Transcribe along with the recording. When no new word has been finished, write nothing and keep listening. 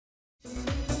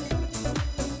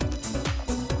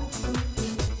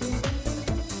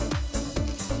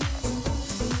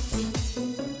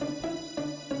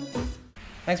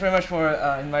Thanks very much for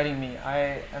inviting me.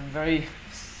 I am very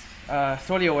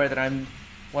thoroughly aware that I'm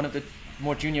one of the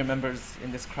more junior members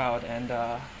in this crowd, and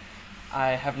I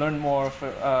have learned more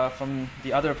from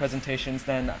the other presentations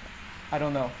than, I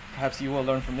don't know, perhaps you will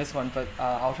learn from this one, but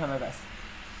I'll try my best.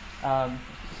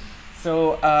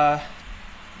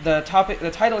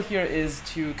 The title here is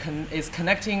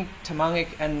connecting Tamangic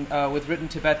and with written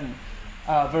Tibetan,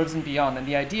 verbs and beyond. And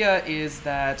the idea is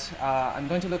that I'm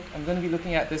going to be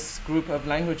looking at this group of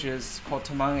languages called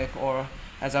Tamangic, or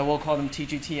as I will call them,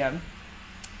 TGTM.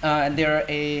 And they're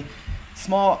a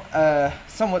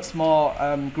somewhat small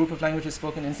group of languages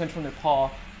spoken in central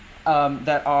Nepal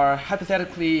that are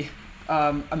hypothetically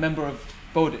a member of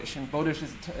Bodish. And Bodish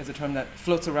is a term that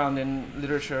floats around in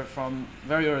literature from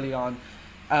very early on.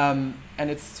 And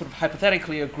it's sort of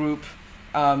hypothetically a group,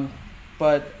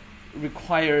 but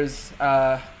requires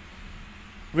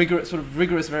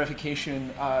rigorous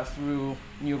verification through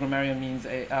neo-grammarian means,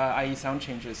 i.e. sound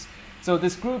changes. So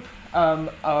this group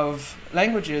of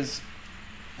languages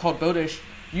called Bodish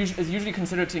is usually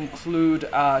considered to include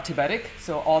Tibetic,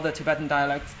 so all the Tibetan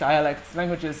dialects,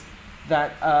 languages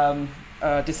that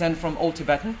descend from Old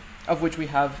Tibetan, of which we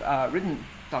have written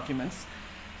documents.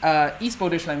 East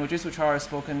Bodish languages, which are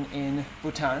spoken in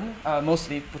Bhutan,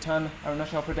 mostly Bhutan,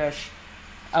 Arunachal Pradesh,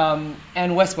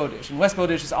 and West Bodish. And West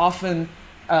Bodish is often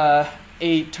a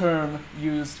term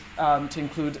used to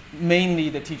include mainly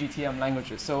the TGTM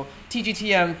languages. So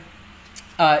TGTM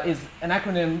is an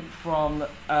acronym from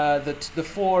the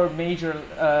four major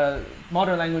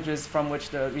modern languages from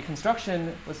which the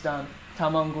reconstruction was done: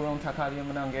 Tamang, Gurung, Takadi,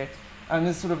 and Manange. And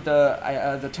this is sort of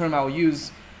the term I will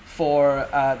use for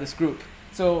this group.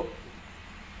 So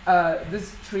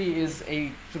this tree is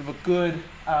a sort of a good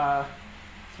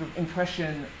sort of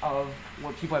impression of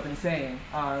what people have been saying.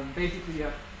 Basically, the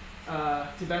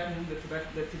Tibetan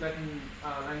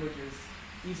languages,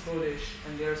 East Bodish,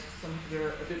 and they're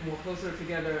a bit more closer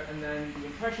together. And then the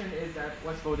impression is that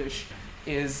West Bodish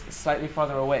is slightly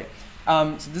farther away.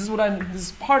 So this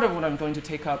is part of what I'm going to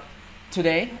take up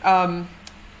today. I'm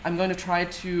going to try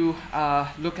to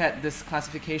look at this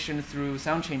classification through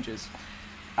sound changes.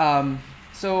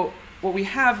 So what we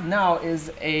have now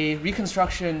is a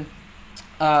reconstruction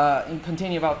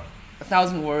containing about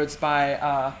 1,000 words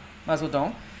by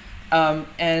Mazodong.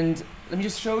 And let me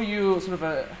just show you sort of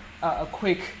a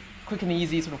quick and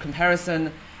easy sort of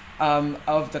comparison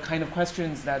of the kind of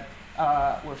questions that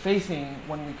we're facing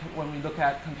when we look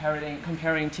at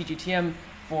comparing TGTM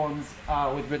forms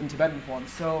with written Tibetan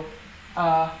forms. So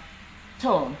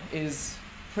tone is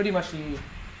pretty much the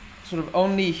sort of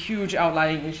only huge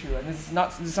outlying issue, and this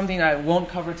is something that I won't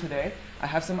cover today. I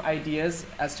have some ideas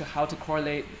as to how to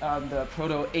correlate the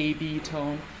Proto-A-B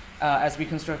tone as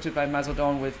reconstructed by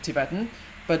Mazodong with Tibetan,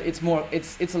 but it's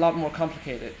a lot more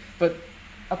complicated. But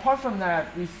apart from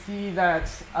that, we see that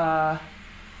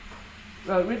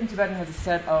written Tibetan has a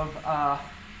set of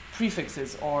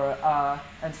prefixes,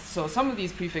 and so some of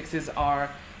these prefixes are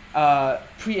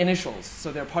pre-initials,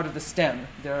 so they're part of the stem.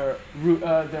 They're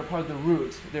part of the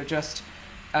root. They're just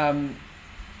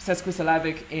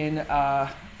sesquisyllabic in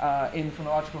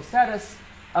phonological status.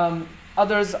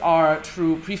 Others are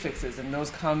true prefixes, and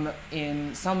those come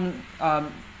in some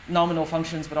nominal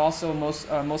functions, but also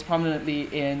most prominently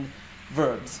in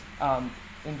verbs,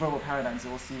 in verbal paradigms that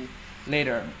we'll see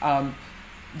later.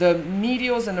 The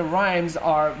medials and the rhymes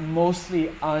are mostly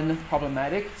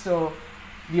unproblematic. So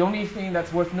the only thing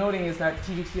that's worth noting is that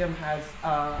TGTM has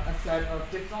a set of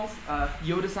diphthongs,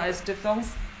 yodicized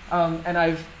diphthongs,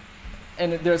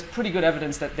 and there's pretty good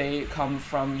evidence that they come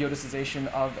from yodicization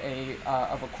of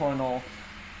coronal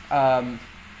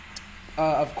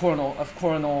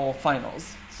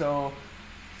finals. So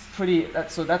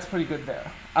that's pretty good there.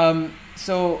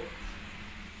 So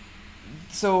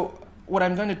what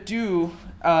I'm going to do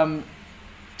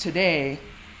today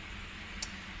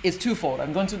is twofold.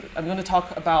 I'm going to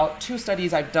talk about two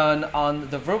studies I've done on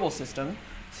the verbal system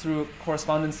through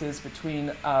correspondences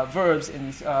between verbs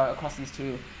in across these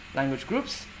two language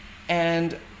groups,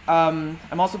 and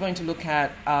I'm also going to look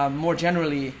at more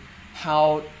generally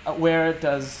where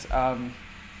does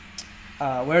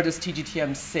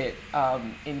TGTM sit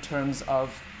in terms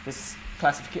of this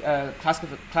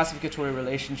classificatory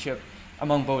relationship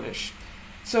among Bodish.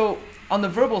 So on the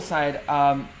verbal side,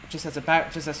 just as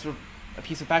sort of a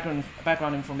piece of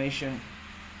background information,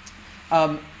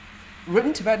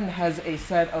 written Tibetan has a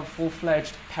set of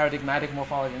full-fledged paradigmatic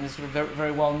morphology, and it's sort of very,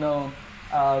 very well known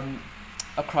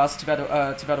across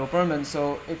Tibeto-Burman.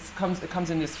 So it comes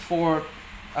in this four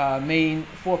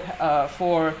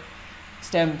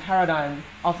stem paradigm,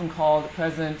 often called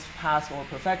present, past, or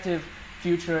perfective,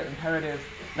 future, imperative.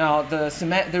 Now,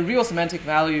 the real semantic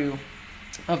value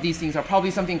of these things are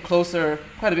probably something closer,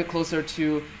 quite a bit closer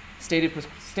to stated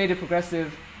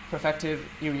progressive, perfective,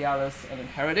 irrealis, and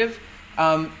imperative.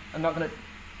 I'm not going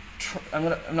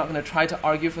to try to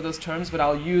argue for those terms, but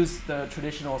I'll use the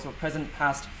traditional sort of present,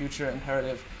 past, future,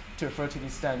 imperative to refer to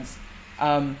these stems.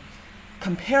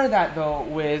 Compare that though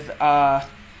with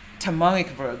Tamangic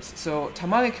verbs. So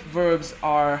Tamangic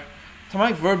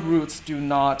verb roots do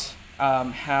not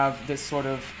have this sort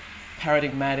of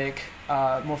paradigmatic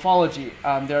morphology.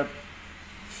 They're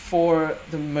for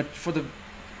the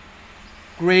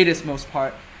greatest most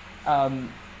part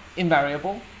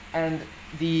invariable, and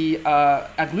the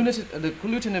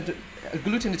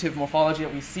agglutinative morphology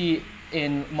that we see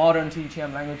in modern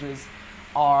TDTM languages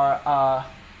are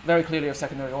very clearly of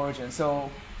secondary origin. So,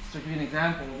 just to give you an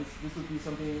example, this would be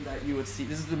something that you would see.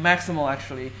 This is the maximal,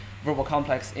 actually, verbal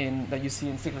complex that you see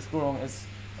in Cyclist Gurung. Is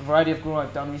a variety of Gurung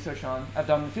I've done research on, I've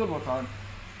done fieldwork on.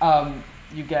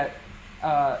 You get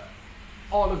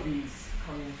all of these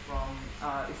coming from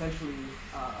essentially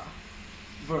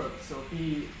verbs. So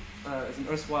be is an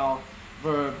erstwhile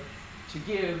verb to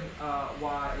give,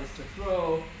 y is to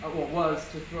throw, was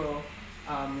to throw,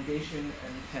 negation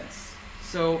and hence.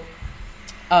 So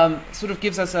sort of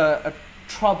gives us a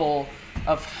trouble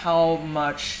of how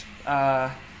much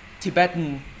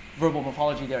Tibetan verbal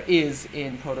morphology there is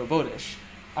in Proto-Bodish,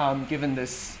 given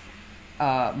this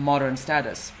modern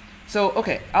status. So,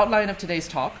 okay, outline of today's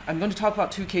talk. I'm going to talk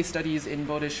about 2 case studies in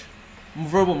Bodish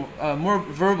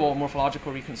verbal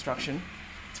morphological reconstruction.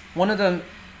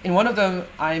 In one of them,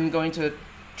 I'm going to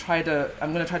try to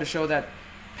show that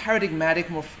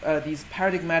these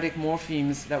paradigmatic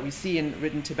morphemes that we see in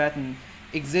written Tibetan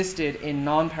existed in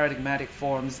non-paradigmatic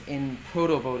forms in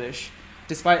Proto-Bodish,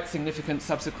 despite significant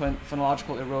subsequent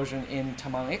phonological erosion in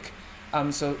Tamangic,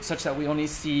 such that we only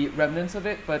see remnants of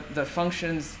it, but the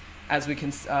functions, as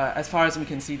far as we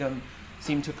can see them,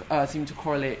 seem to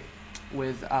correlate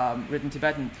with written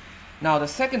Tibetan. Now, the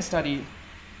second study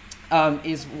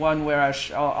is one where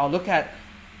I'll look at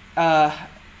a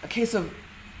case of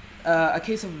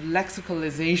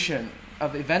lexicalization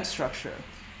of event structure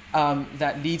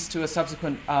that leads to a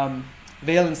subsequent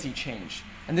valency change,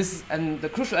 and the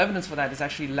crucial evidence for that is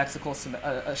actually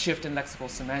a shift in lexical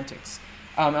semantics.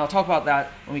 I'll talk about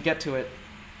that when we get to it.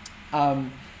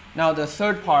 Now, the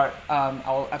third part,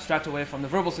 I'll abstract away from the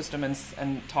verbal system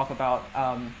and talk about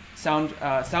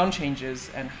sound changes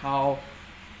and how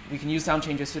we can use sound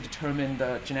changes to determine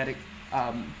the genetic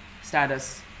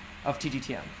status of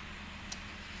TGTM.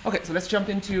 Okay, so let's jump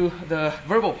into the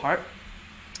verbal part.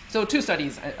 So 2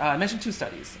 studies. I mentioned 2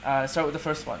 studies. Start with the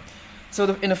first one. So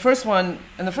the first one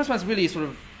is really sort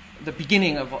of the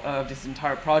beginning of this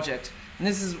entire project, and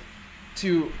this is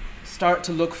to start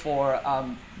to look for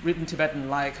written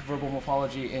Tibetan-like verbal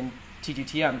morphology in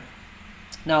TGTM.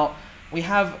 Now, we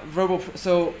have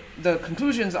so the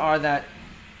conclusions are that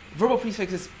verbal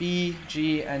prefixes B,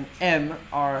 G, and M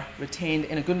are retained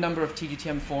in a good number of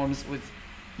TGTM forms with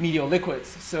medial liquids.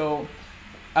 So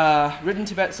written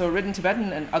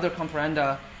Tibetan and other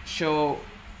comparanda show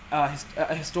a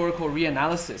historical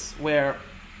reanalysis where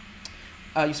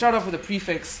you start off with a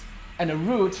prefix and a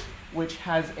root which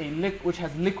has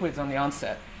liquids on the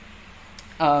onset,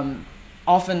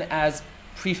 often as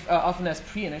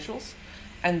pre-initials,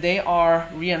 and they are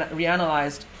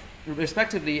reanalyzed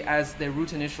respectively as the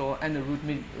root initial and the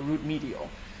root medial.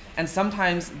 And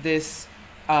sometimes this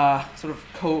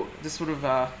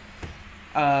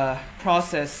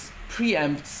process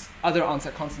preempts other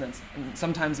onset consonants, and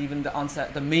sometimes even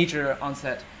the major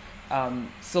onset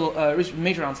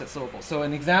syllable. So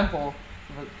an example,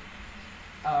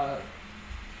 a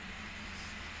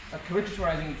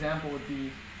characterizing example would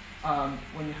be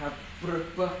when you have br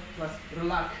plus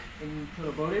rlak in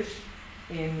Proto-Bodish.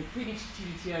 In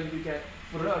TGTM, you get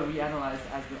br reanalyzed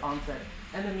as the onset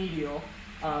and the medial,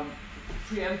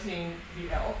 preempting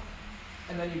the L,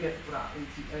 and then you get bra in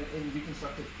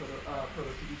reconstructed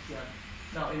Proto-TGTM.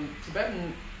 Now, in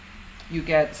Tibetan, you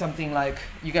get something like,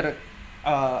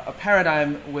 a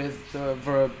paradigm with the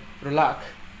verb rlak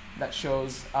that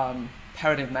shows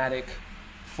paradigmatic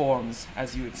forms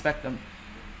as you expect them.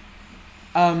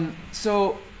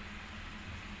 So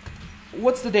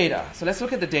what's the data? So let's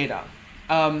look at the data.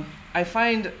 I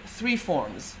find 3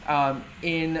 forms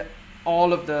in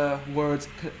all of the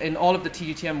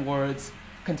TGTM words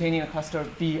containing a cluster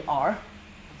of BR,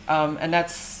 and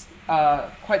that's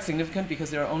quite significant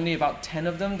because there are only about 10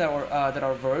 of them that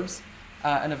are verbs,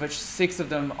 and of which 6 of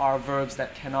them are verbs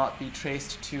that cannot be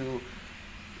traced to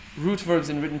root verbs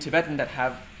in written Tibetan that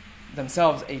have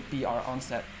themselves a BR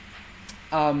onset.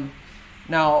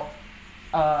 Now,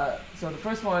 So the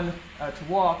first one, to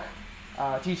walk,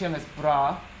 TGTM has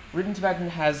bra. Written Tibetan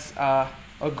has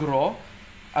agro.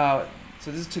 So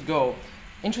this is to go.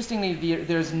 Interestingly,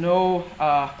 there's no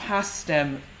past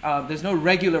stem. There's no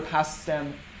regular past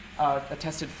stem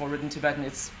attested for written Tibetan.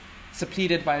 It's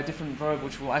suppleted by a different verb,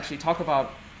 which we'll actually talk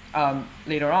about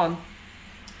later on.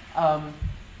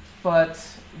 But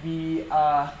the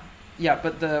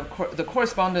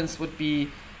correspondence would be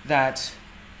that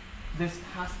this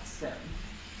past stem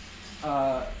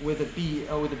with a b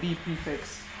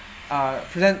prefix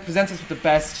presents us with the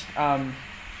best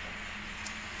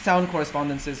sound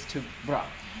correspondences to bra.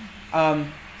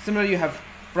 Similarly, you have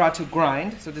bra to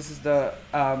grind. So this is the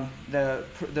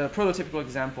prototypical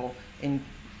example. In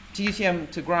TGTM,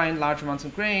 to grind large amounts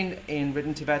of grain. In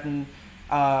written Tibetan,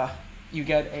 you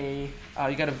get a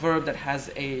verb that has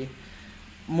a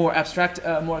more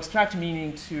abstract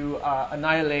meaning, to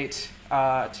annihilate,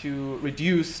 to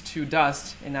reduce to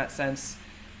dust in that sense.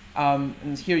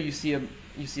 And here you see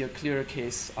a clearer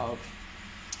case of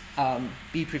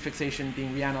B prefixation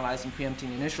being reanalyzed and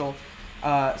preempting initial.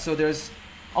 So there's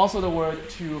also the word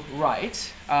to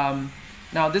write.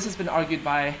 Now this has been argued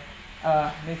by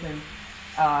Nathan,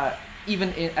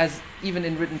 even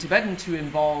in written Tibetan, to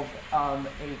involve a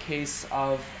case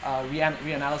of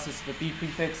reanalysis of the B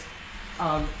prefix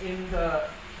in a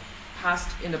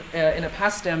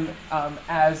past stem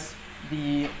as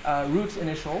the root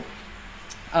initial.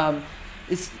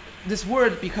 This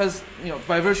word, because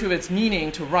by virtue of its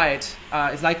meaning to write,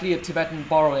 is likely a Tibetan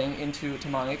borrowing into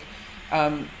Tamangic.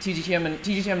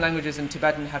 TGTM languages in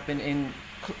Tibetan have been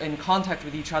in contact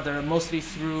with each other mostly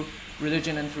through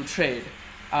religion and through trade.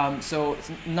 So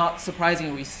it's not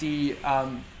surprising we see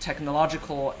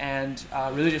technological and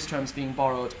religious terms being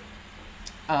borrowed.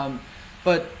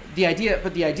 But the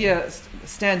idea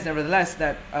stands nevertheless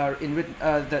that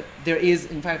that there is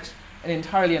in fact an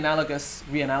entirely analogous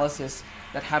reanalysis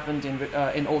that happened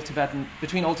in Old Tibetan,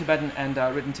 between Old Tibetan and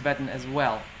written Tibetan as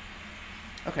well.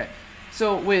 Okay,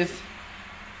 so with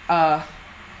bla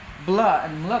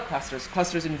and mla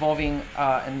clusters involving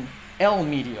an L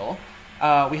medial,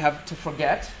 we have to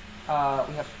forget. We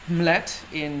have mlet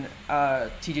in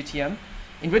TGTM.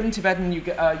 In written Tibetan, you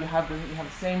have the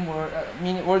same word,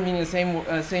 word meaning the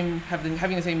same,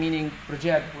 having the same meaning,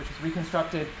 brajed, which is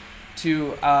reconstructed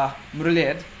to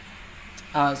mrled.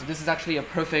 So this is actually a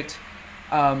perfect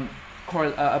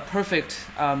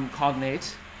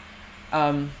cognate.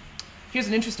 Here's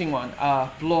an interesting one,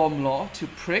 blo mlo, to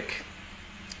prick.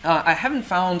 I haven't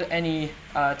found any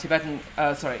Tibetan,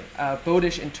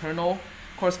 Bodish internal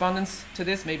correspondence to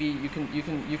this. Maybe you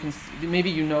can maybe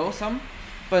you know some,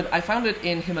 but I found it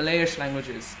in Himalayish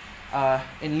languages,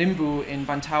 in Limbu, in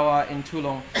Bantawa, in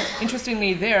Tulung.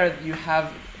 Interestingly, there you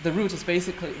have the root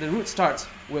starts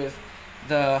with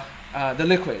the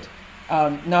liquid.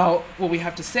 Now, what we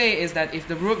have to say is that if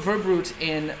the verb root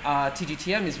in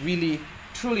TGTM is really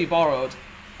truly borrowed,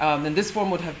 then this form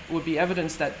would be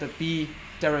evidence that the B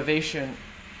derivation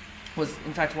was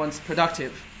in fact once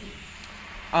productive.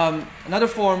 Another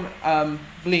form,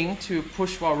 bling, to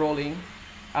push while rolling,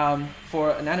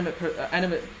 for an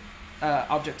animate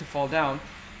object to fall down.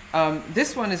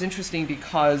 This one is interesting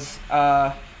because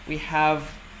we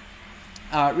have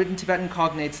written Tibetan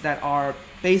cognates that are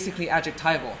basically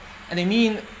adjectival. And they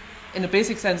mean, in a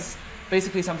basic sense,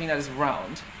 basically something that is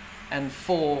round and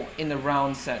full in the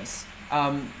round sense.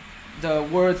 The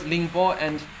words lingbo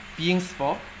and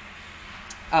beingsbo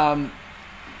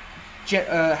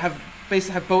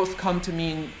have both come to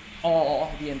mean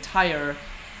all, the entire,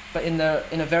 but in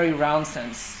a very round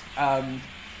sense.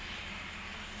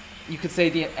 You could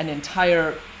say an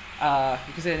entire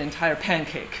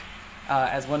pancake,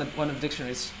 as one of the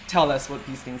dictionaries tell us what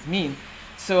these things mean.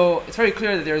 So it's very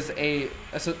clear that there's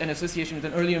an association with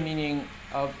an earlier meaning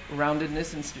of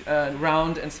roundedness and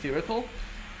round and spherical.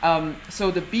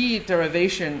 So the B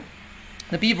derivation,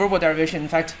 the B verbal derivation, in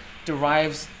fact,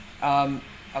 derives a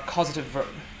causative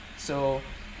verb. So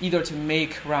either to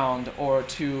make round or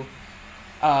to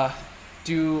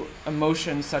do a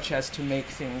motion such as to make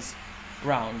things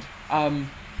round.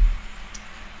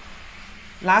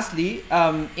 Lastly,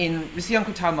 in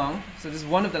Risiangku Tamang, so this is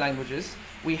one of the languages,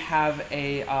 we have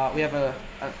a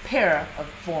pair of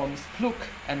forms, pluk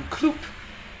and klup.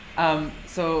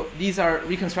 So these are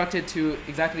reconstructed to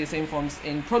exactly the same forms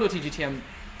in Proto-TGTM,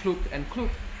 pluk and klup.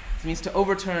 This means to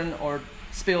overturn or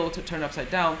spill, to turn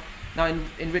upside down. Now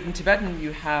in written Tibetan,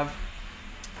 you have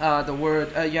the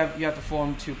word, you have the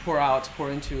form to pour out,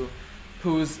 pour into,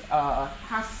 whose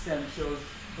past stem shows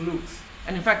loops.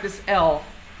 And in fact, this L,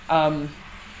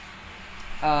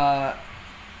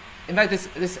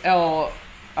 this L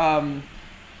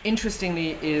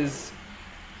interestingly, is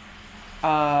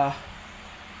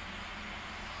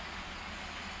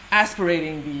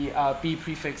aspirating the B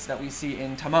prefix that we see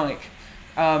in Tamangic.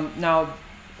 Now,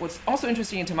 what's also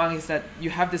interesting in Tamangic is that you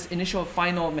have this initial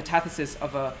final metathesis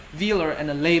of a velar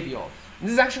and a labial. And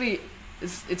this is actually,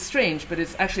 it's strange, but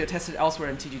it's actually attested elsewhere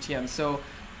in TGTM. So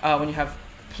when you have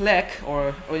plek,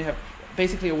 or you have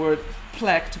basically a word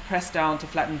plek, to press down, to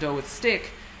flatten dough with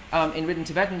stick, in written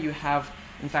Tibetan you have,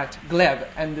 in fact, gleb.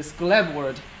 And this gleb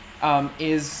word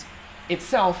is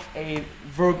itself a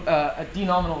verb, a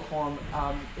denominal form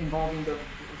involving the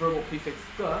verbal prefix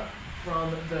ge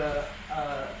from the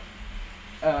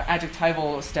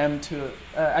adjectival stem to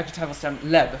adjectival stem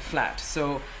leb, flat.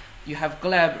 So you have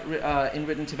gleb in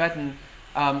written Tibetan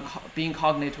being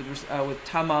cognate with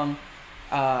tamang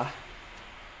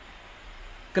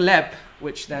gleb,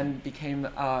 which then became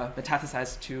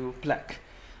metathesized to plek.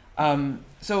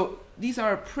 So these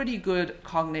are pretty good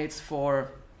cognates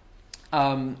for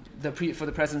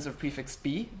the presence of prefix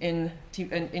B in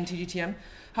TGTM.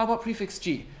 How about prefix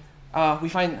G? We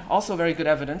find also very good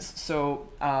evidence. So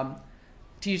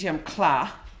TGTM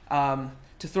kla,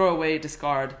 to throw away,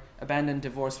 discard, abandon,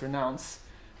 divorce, renounce.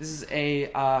 This is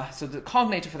so the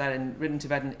cognator for that in written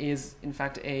Tibetan is in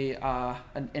fact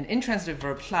an intransitive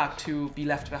verb plak, to be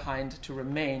left behind, to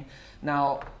remain.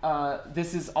 Now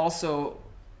this is also,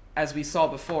 as we saw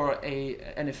before,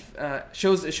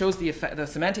 shows the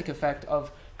semantic effect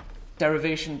of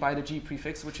derivation by the G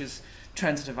prefix, which is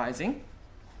transitivizing.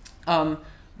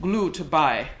 Glu, to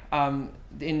buy.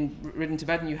 In written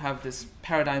Tibetan, you have this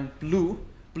paradigm blu,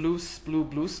 blus, blu,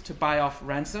 blus, to buy off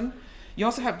ransom. You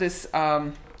also have this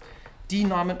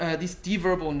this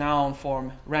deverbal noun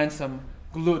form, ransom,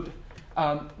 glud.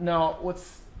 Now,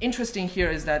 what's interesting here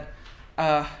is that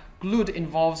glud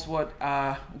involves what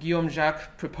Guillaume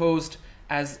Jacques proposed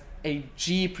as a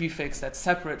G prefix that's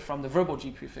separate from the verbal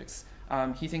G prefix.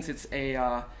 He thinks it's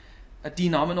a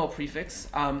denominal prefix.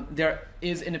 There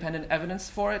is independent evidence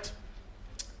for it.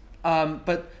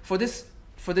 But for this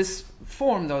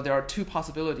form, though, there are two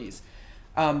possibilities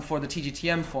for the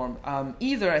TGTM form.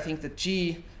 Either I think that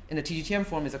G in the TGTM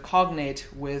form is a cognate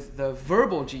with the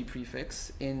verbal G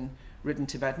prefix in written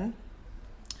Tibetan,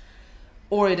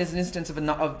 or it is an instance of a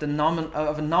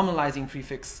nominalizing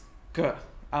prefix ge,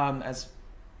 as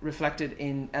reflected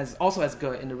as ge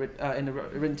in the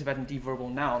written Tibetan deverbal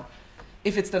noun.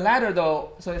 If it's the latter,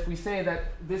 though, so if we say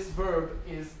that this verb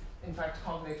is in fact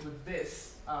cognate with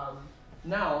this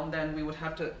noun, then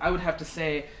I would have to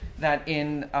say that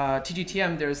in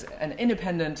TGTM there's an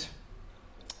independent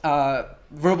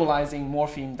verbalizing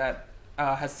morpheme that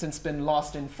has since been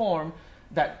lost in form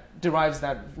that derives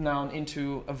that noun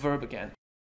into a verb again.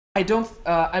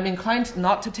 I'm inclined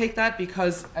not to take that,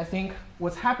 because I think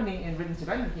what's happening in written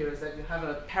Tibetan here is that you have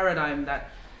a paradigm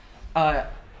that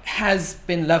has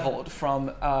been leveled from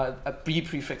a B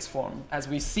prefix form. As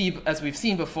we've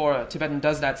seen before, Tibetan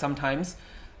does that sometimes.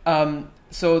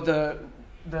 So the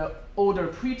older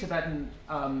pre-Tibetan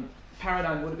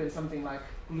paradigm would have been something like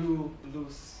glu,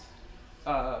 blus,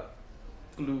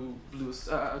 glu, blus,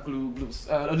 glu, blus,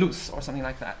 loose, or something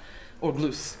like that, or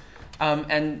glus.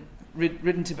 And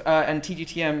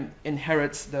TGTM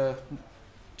inherits the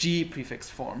G prefix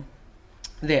form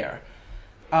there.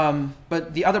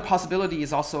 But the other possibility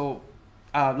is also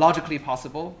logically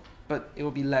possible, but it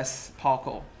will be less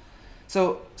paucal.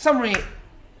 So summary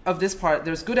of this part: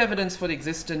 there's good evidence for the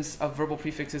existence of verbal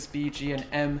prefixes B, G, and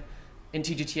M in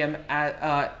TGTM.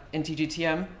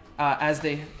 As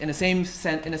they in the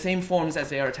same forms as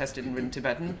they are attested in written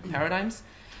Tibetan paradigms.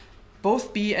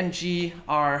 Both B and G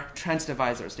are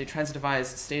transdivisors. They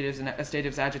transdivise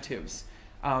statives, adjectives.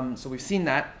 So we've seen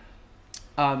that.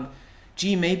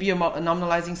 G may be a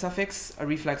nominalizing suffix, a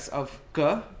reflex of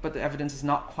ge, but the evidence is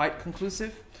not quite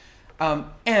conclusive.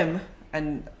 M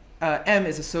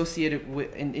is associated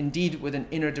with, indeed, with an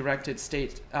inner-directed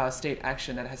state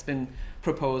action that has been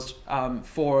proposed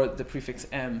for the prefix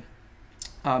M,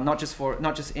 not just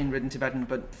in written Tibetan,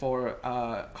 but for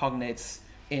cognates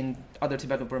in other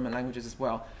Tibeto-Burman languages as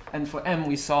well. And for M,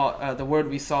 we saw the word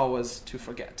we saw was to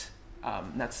forget.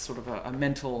 That's sort of a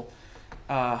mental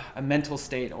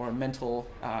state, or a mental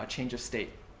change of state.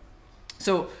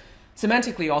 So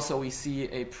semantically also we see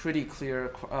a pretty clear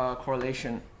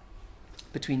correlation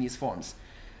between these forms.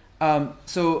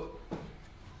 So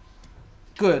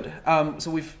good. So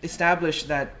we've established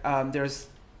that there's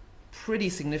pretty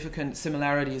significant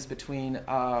similarities between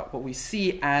what we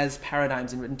see as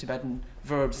paradigms in written Tibetan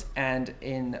verbs and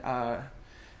in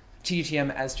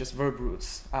TGTM as just verb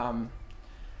roots.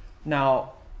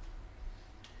 Now,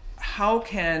 how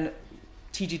can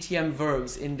TGTM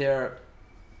verbs in their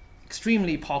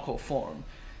extremely paucal form,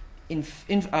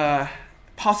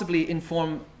 possibly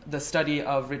inform the study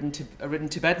of written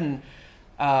Tibetan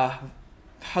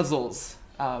puzzles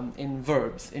in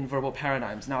verbs, in verbal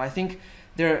paradigms. Now, I think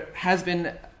there has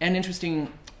been an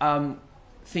interesting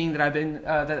thing that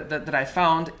that I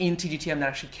found in TGTM that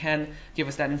actually can give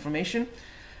us that information,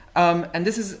 and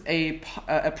this is a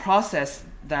process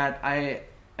that I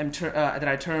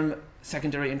term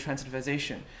secondary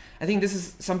intransitivization. I think this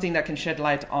is something that can shed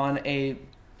light on a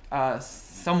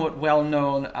somewhat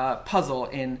well-known puzzle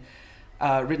in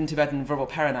written Tibetan verbal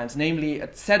paradigms, namely a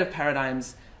set of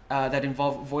paradigms that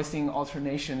involve voicing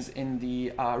alternations in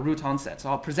the root onset. So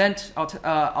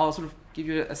I'll sort of give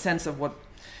you a sense of what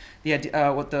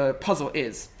the puzzle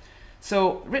is.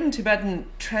 So written Tibetan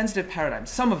transitive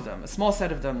paradigms, some of them, a small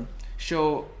set of them,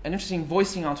 show an interesting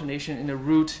voicing alternation in the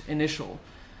root initial.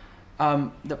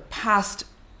 The past,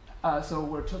 so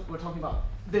we're talking about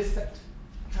this set,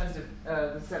 transitive,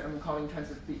 the set I'm calling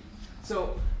transitive B.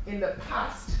 So in the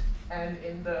past and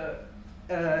in the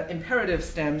imperative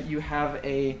stem, you have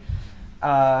the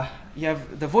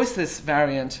voiceless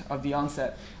variant of the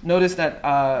onset. Notice that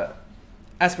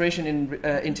aspiration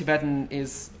in Tibetan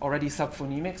is already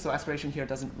subphonemic, so aspiration here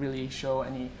doesn't really show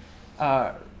any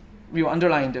real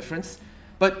underlying difference.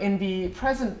 But in the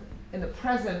present and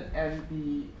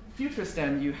the future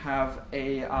stem, you have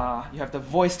the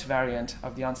voiced variant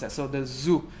of the onset. So the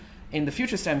zu in the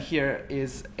future stem here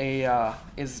is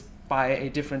by a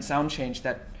different sound change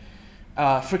that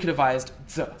fricativized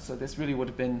z. So this really would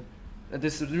have been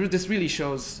this really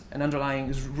shows an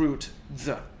underlying root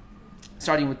z,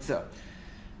 starting with z.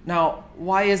 Now,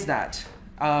 why is that?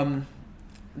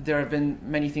 There have been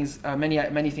many things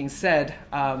said,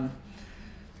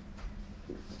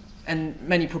 and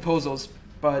many proposals,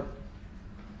 but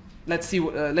let's see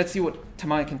what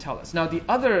Tamangic can tell us. Now, the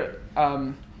other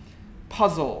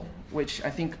puzzle, which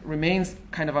I think remains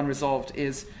kind of unresolved,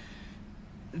 is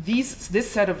this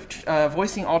set of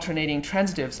voicing alternating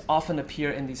transitives often appear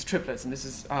in these triplets, and this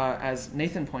is as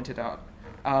Nathan pointed out,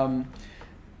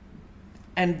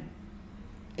 and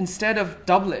instead of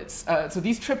doublets, so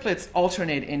these triplets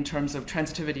alternate in terms of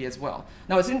transitivity as well.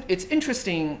 Now, it's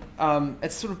interesting,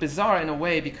 it's sort of bizarre in a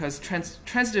way, because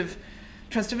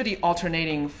transitivity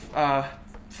alternating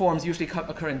forms usually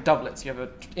occur in doublets. You have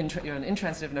an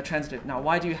intransitive and a transitive. Now,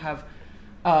 why do you have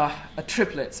a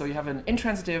triplet? So you have an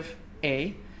intransitive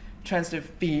A,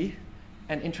 transitive B,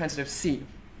 and intransitive C.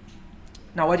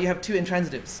 Now, why do you have two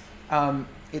intransitives?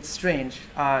 It's strange.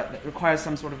 It requires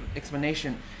some sort of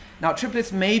explanation. Now,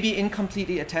 triplets may be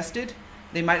incompletely attested.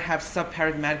 They might have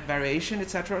subparadigmatic variation,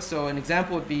 etc. So an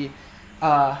example would be,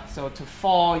 so to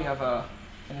fall, you have an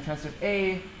intransitive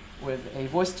A with a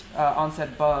voiced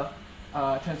onset B,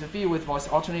 intransitive B with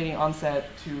voiced alternating onset.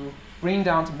 To bring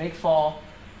down, to make fall,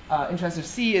 intransitive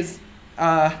C is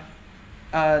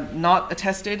not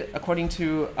attested according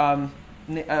to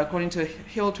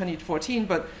Hill 2014,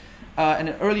 but in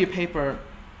an earlier paper,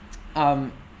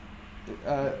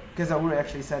 Gezaur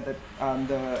actually said that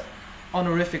the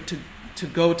honorific to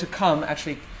go to come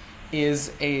actually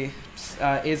is an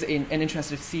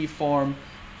intransitive C form,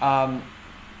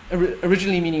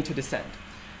 originally meaning to descend.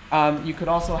 You could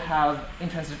also have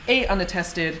intransitive A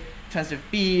unattested, transitive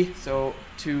B, so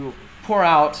to pour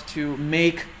out, to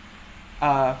make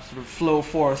sort of flow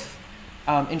forth,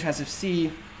 intransitive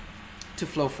C to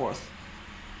flow forth.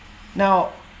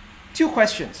 Now, two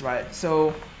questions, right?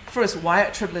 So first, why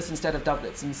triplets instead of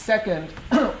doublets? And second,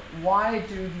 why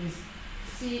do these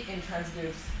C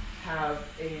intransitives have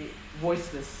a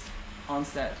voiceless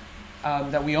onset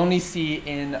that we only see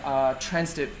in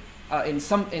transitive, in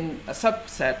a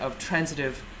subset of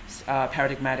transitive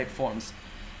paradigmatic forms?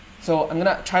 So I'm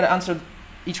going to try to answer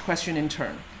each question in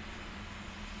turn.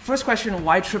 First question,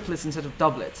 why triplets instead of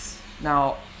doublets?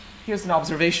 Now, here's an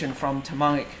observation from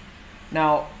Tamangic.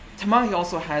 Now, Tamangic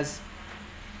also has,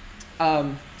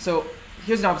 so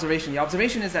here's an observation. The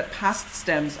observation is that past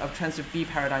stems of transitive B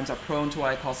paradigms are prone to what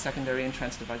I call secondary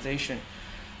intransitivization.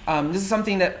 This is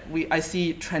something that I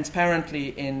see transparently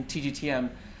in TGTM.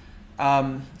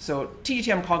 So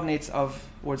TGTM cognates of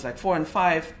words like 4 and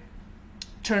 5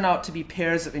 turn out to be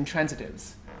pairs of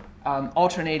intransitives,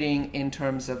 alternating in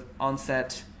terms of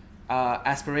onset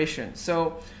aspiration.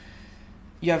 So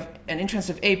you have an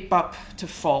intransitive A, bup, to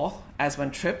fall, as when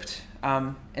tripped,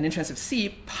 an intransitive C,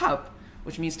 pup,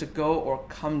 which means to go or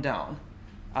come down.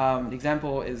 The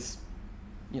example is,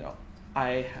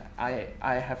 I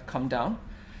have come down.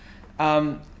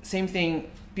 Same thing,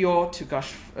 pyo, to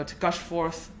gush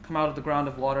forth, come out of the ground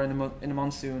of water in a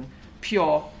monsoon.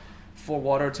 Pyo, for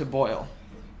water to boil.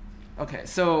 Okay,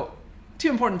 so two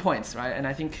important points, right? And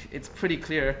I think it's pretty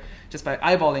clear just by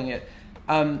eyeballing it.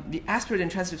 The aspirate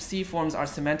intransitive C forms are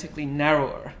semantically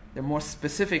narrower. They're more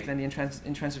specific than the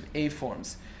intransitive A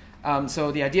forms.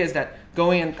 So the idea is that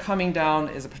going and coming down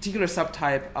is a particular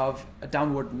subtype of a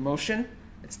downward motion.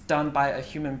 It's done by a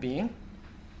human being.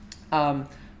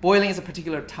 Boiling is a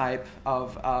particular type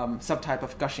of subtype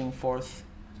of gushing forth.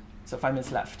 So 5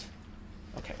 minutes left.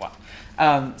 Okay, wow.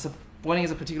 So boiling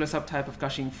is a particular subtype of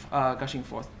gushing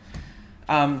forth.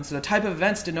 So the type of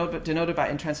events denoted by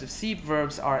intransitive C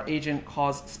verbs are agent,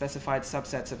 cause, specified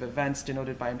subsets of events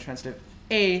denoted by intransitive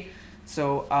A.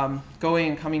 So going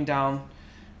and coming down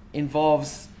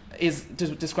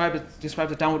describe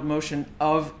the downward motion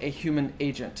of a human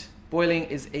agent. Boiling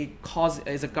is a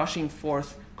gushing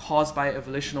forth caused by a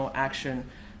volitional action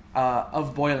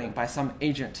of boiling by some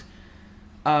agent.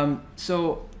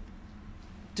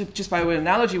 Just by way of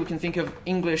analogy, we can think of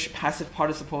English passive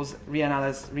participles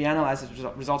reanalyzed as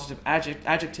resultative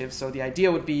adjectives. So the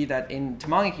idea would be that in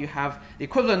Tamangic you have the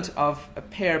equivalent of a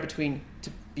pair between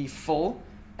to be full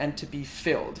and to be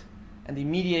filled. And the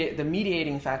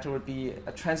mediating factor would be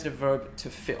a transitive verb to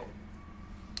fill.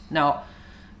 Now,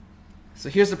 so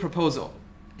here's the proposal.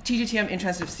 TGTM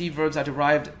intransitive C verbs are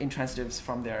derived intransitives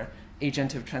from their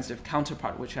agentive transitive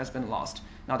counterpart, which has been lost.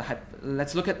 Now,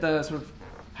 let's look at the sort of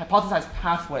hypothesized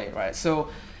pathway, right? So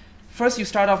first you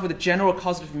start off with a general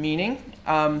causative meaning.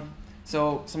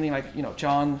 So something like,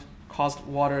 John caused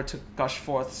water to gush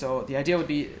forth. So the idea would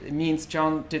be, it means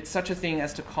John did such a thing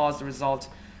as to cause the result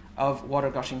of water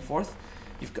gushing forth.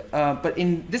 But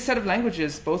in this set of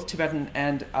languages, both Tibetan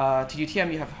and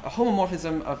TGTM, you have a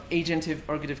homomorphism of agentive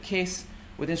ergative case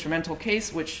with instrumental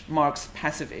case, which marks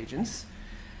passive agents.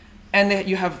 And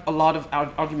you have a lot of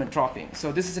argument dropping.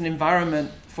 So this is an environment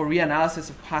for reanalysis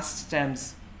of past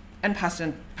stems and past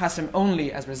stem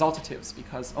only as resultatives,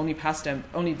 because only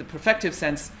the perfective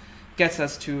sense gets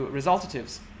us to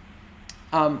resultatives.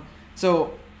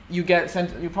 So you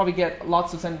probably get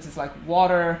lots of sentences like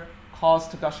water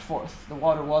caused to gush forth. The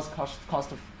water was caused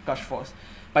to gush forth.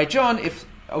 By John, if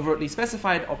overtly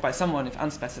specified, or by someone, if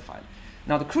unspecified.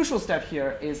 Now the crucial step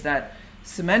here is that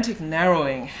semantic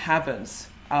narrowing happens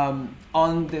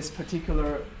on this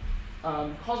particular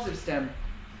causative stem,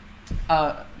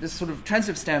 this sort of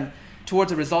transitive stem,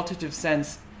 towards a resultative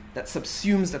sense that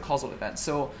subsumes the causal event.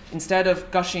 So instead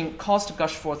of gushing, caused to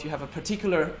gush forth, you have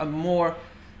a more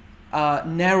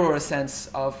narrower sense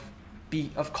of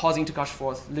causing to gush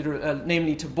forth,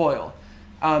 namely to boil.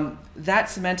 That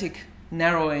semantic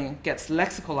narrowing gets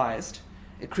lexicalized.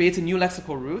 It creates a new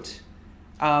lexical root,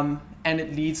 and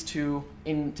it leads to,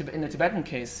 in the Tibetan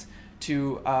case,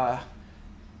 to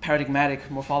paradigmatic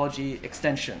morphology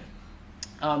extension.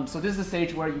 So this is a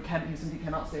stage where you simply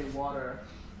cannot say water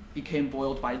became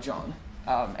boiled by John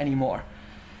anymore.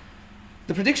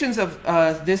 The predictions of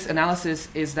this analysis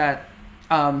is that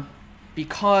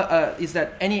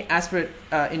any aspirate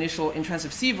initial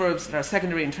intransitive C verbs that are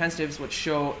secondary intransitives would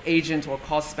show agent or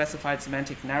cause-specified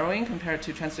semantic narrowing compared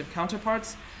to transitive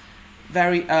counterparts. There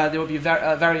will be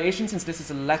variation since this is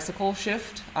a lexical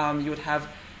shift. You would have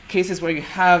cases where you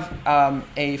have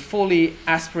a fully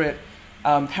aspirate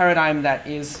paradigm that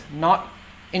is not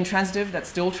intransitive, that's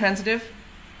still transitive.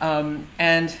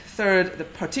 And third, the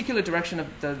particular direction of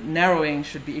the narrowing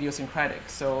should be idiosyncratic.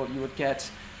 So you would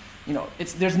get,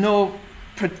 there's no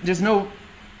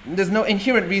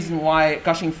inherent reason why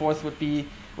gushing forth would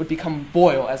become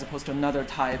boil as opposed to another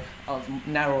type of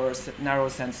narrow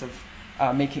sense of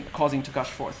causing to gush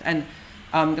forth. And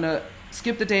I'm going to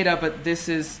skip the data, but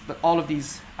all of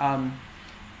these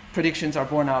predictions are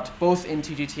borne out both in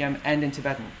TGTM and in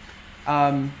Tibetan.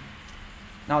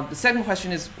 Now, the second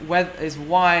question is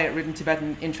why written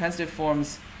Tibetan intransitive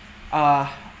forms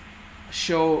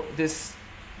show this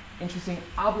interesting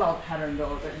ablaut pattern,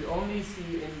 though, that you only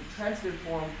see in transitive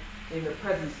form in the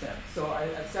present stem. So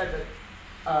I've said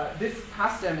that this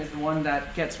past stem is the one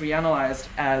that gets reanalyzed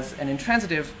as an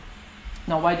intransitive.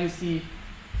 Now, why do you see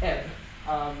ebb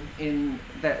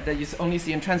that you only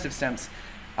see in transitive stems?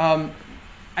 I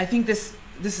think this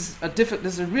is a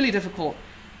really difficult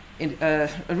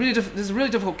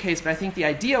case, but I think the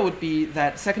idea would be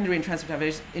that secondary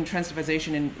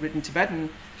intransitivization in written Tibetan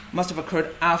must have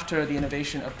occurred after the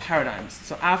innovation of paradigms.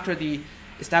 So after the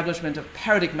establishment of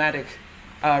paradigmatic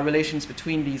relations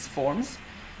between these forms.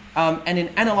 And in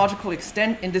this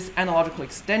analogical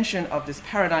extension of this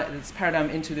paradigm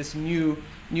into this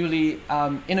newly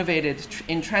innovated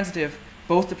intransitive,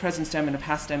 both the present stem and the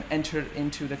past stem entered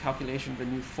into the calculation of the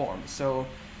new form. So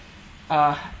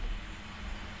the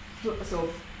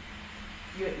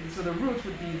root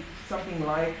would be something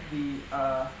like the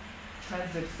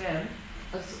transitive stem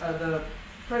the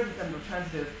present stem of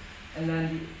transitive, and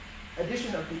then the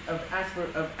addition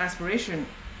of aspiration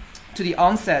to the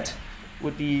onset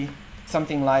would be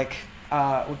something like,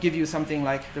 would give you something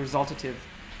like the resultative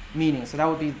meaning. So that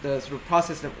would be the sort of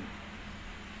process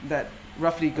that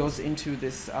roughly goes into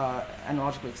this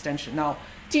analogical extension. Now,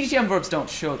 TGTM verbs don't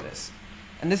show this.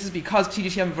 And this is because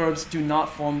TGTM verbs do not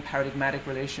form paradigmatic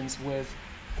relations with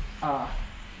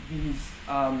these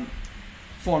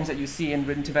forms that you see in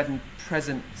written Tibetan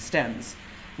present stems.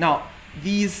 Now,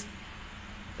 these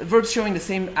verbs showing the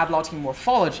same ablative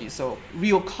morphology, so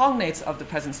real cognates of the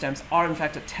present stems, are in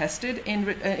fact attested in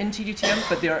TGTM,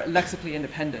 but they are lexically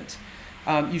independent.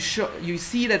 You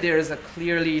see that there is a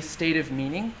clearly stative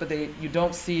meaning, but you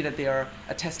don't see that they are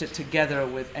attested together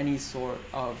with any sort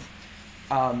of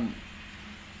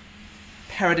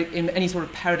in any sort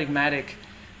of paradigmatic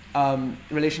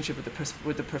relationship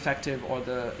with the perfective or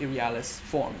the irrealis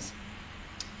forms.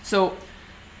 So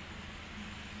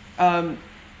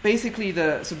basically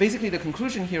the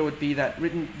conclusion here would be that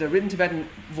the written Tibetan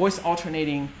voice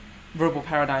alternating verbal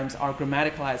paradigms are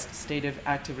grammaticalized stative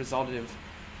active resultative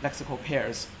lexical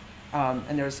pairs.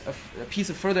 And there's a piece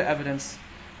of further evidence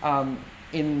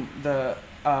in the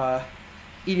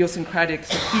idiosyncratic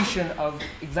secretion of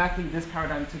exactly this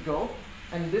paradigm to go.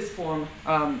 And this form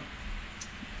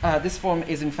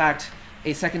is in fact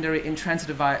a secondarily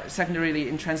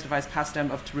intransitivized past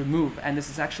stem of to remove. And this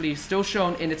is actually still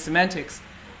shown in its semantics,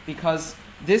 because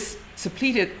this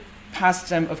suppleted past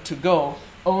stem of to go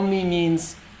only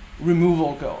means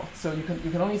removal go. So you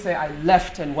can only say I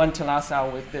left and went to Lhasa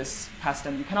with this past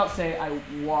stem. You cannot say I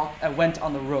went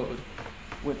on the road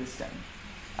with this stem.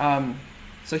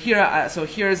 So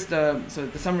here's the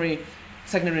summary.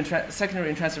 Secondary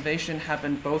intransitivation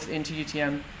happened both in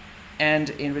TGTM and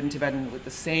in written Tibetan with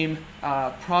the same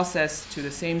process to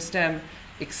the same stem,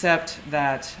 except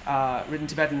that written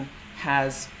Tibetan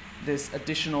has this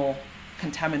additional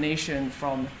contamination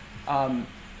from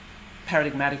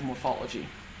paradigmatic morphology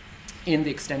in the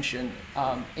extension,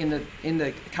 in the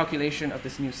calculation of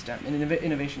this new stem, in the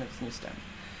innovation of this new stem.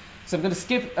 So I'm going to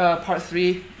skip part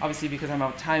 3, obviously because I'm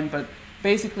out of time, but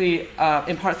basically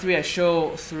in part 3 I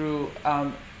show through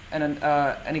an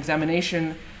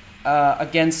examination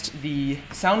against the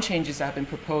sound changes that have been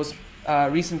proposed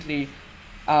recently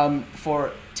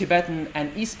for Tibetan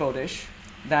and East Bodish,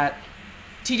 that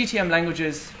TGTM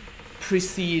languages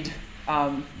precede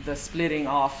the splitting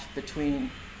off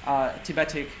between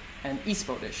Tibetic and East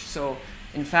Bodish. So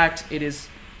in fact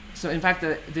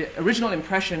the original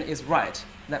impression is right,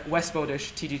 that West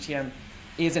Bodish TGTM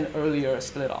is an earlier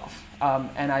split off.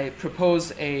 And I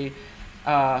propose a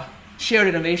shared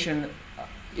innovation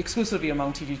exclusively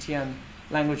among TGTM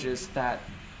languages that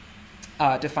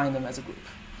define them as a group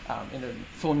in a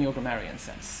full neo-grammarian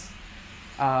sense.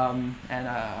 And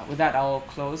with that, I'll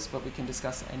close, but we can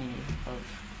discuss any of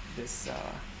this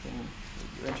thing that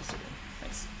you're interested in.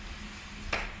 Thanks.